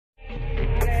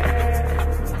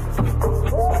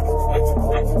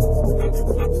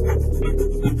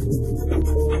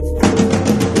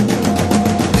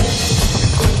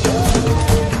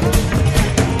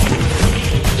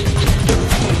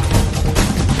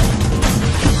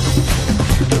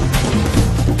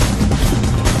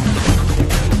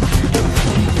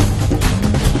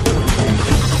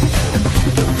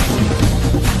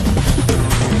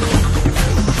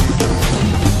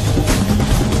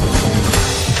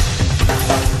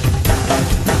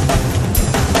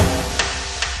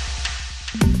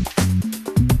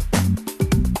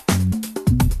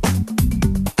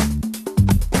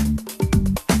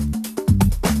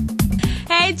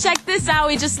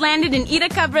landed in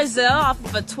Itacaré, Brazil off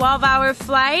of a 12-hour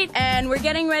flight, and we're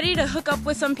getting ready to hook up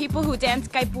with some people who dance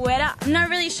capoeira. I'm not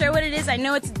really sure what it is. I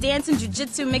know it's dance and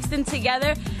jiu-jitsu mixed in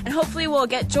together, and hopefully we'll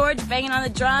get George banging on the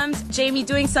drums, Jaimie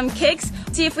doing some kicks,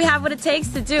 see if we have what it takes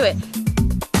to do it.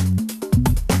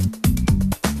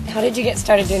 How did you get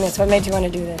started doing this? What made you want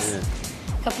to do this?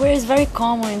 Capoeira is very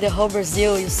common in the whole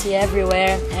Brazil, you see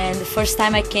everywhere, and the first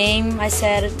time I came, I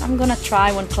said, I'm gonna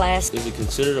try one class. Is it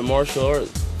considered a martial art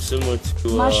similar to...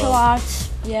 Martial arts,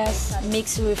 yes,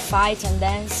 mixed with fight and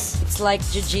dance. It's like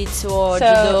jiu-jitsu or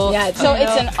judo. Yeah, so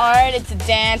it's an art, it's a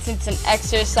dance, it's an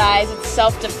exercise, it's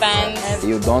self-defense.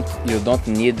 You don't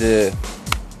need to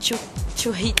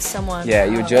hit someone. Yeah,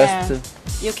 you just...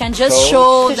 You can just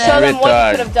show them what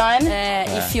you could have done.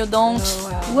 If you don't.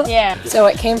 Yeah. So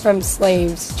it came from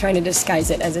slaves trying to disguise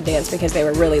it as a dance because they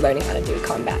were really learning how to do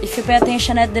combat. If you pay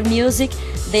attention at the music,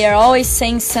 they are always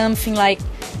saying something like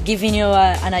giving you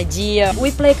an idea. We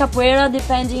play capoeira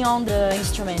depending on the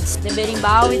instruments. The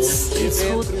berimbau, it's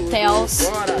who tells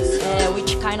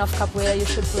which kind of capoeira you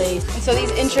should play. And so these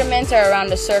instruments are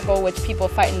around a circle which people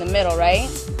fight in the middle, right?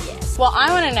 Yes. Well,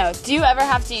 I want to know, do you ever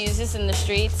have to use this in the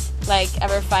streets? Like,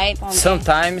 ever fight?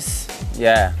 Sometimes,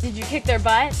 yeah. Did you kick their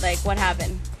butt? Like, what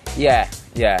happened? Yeah.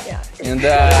 And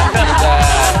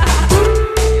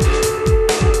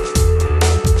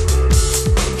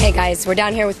Hey guys, we're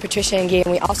down here with Patricia and Guy,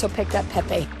 and we also picked up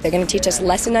Pepe. They're going to teach us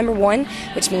lesson number 1,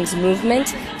 which means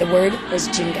movement. The word is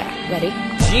ginga. Ready?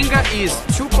 Ginga is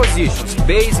 2 positions,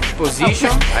 basic position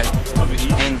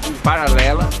and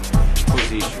parallel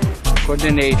position.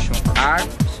 Coordination,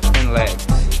 arms and legs.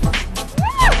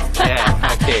 Yeah,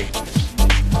 okay.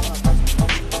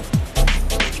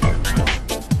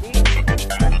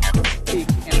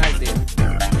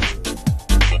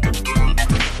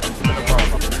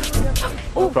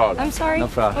 Oh, problem. I'm sorry. No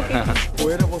problem. Okay.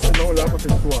 Você não olhar pra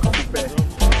pessoa, o pé.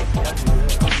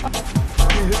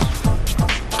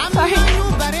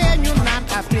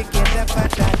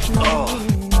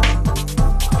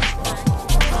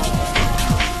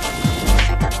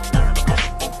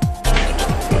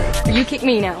 You kick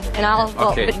me now, and I'll.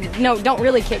 Well, Okay. but no, don't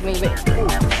really kick me, but.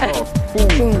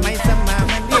 Boom.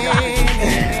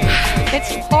 It's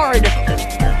hard.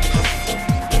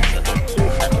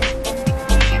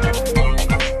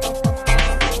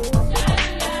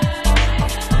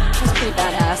 That's pretty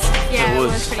badass. Yeah, it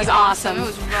was awesome. It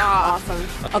was raw. Awesome.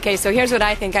 Okay, so here's what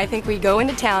I think. I think we go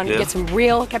into town and get some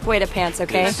real capoeira pants,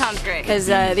 okay? That sounds great. Because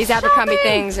these Abercrombie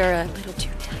things are a little too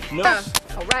tight. No.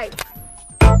 All right.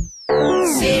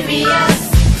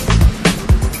 Serious.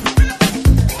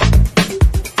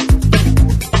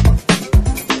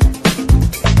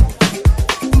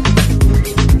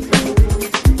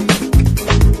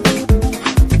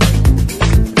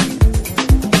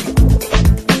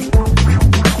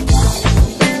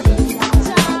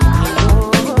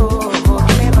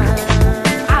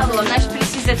 Nós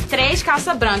precisamos de 3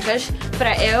 calças brancas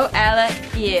para eu, ela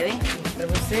e ele. Pra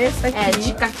você, essa aqui. É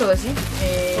de 14.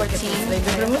 Esse daí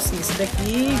dá pra você. Esse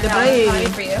daqui dá pra ele.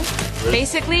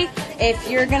 Basically, if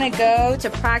you're gonna go to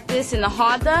practice in the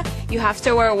roda, you have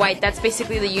to wear white. That's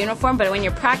basically the uniform. But when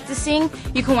you're practicing,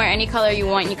 you can wear any color you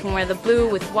want. You can wear the blue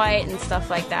with white and stuff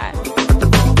like that.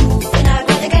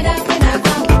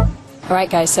 All right,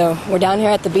 guys, so we're down here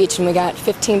at the beach, and we got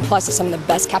 15 plus of some of the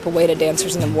best capoeira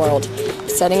dancers in the world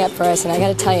setting up for us, and I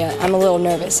gotta tell you, I'm a little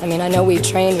nervous. I mean, I know we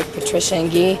trained with Patricia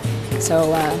and Guy,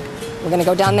 so we're gonna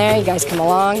go down there. You guys come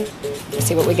along. Let's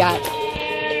see what we got.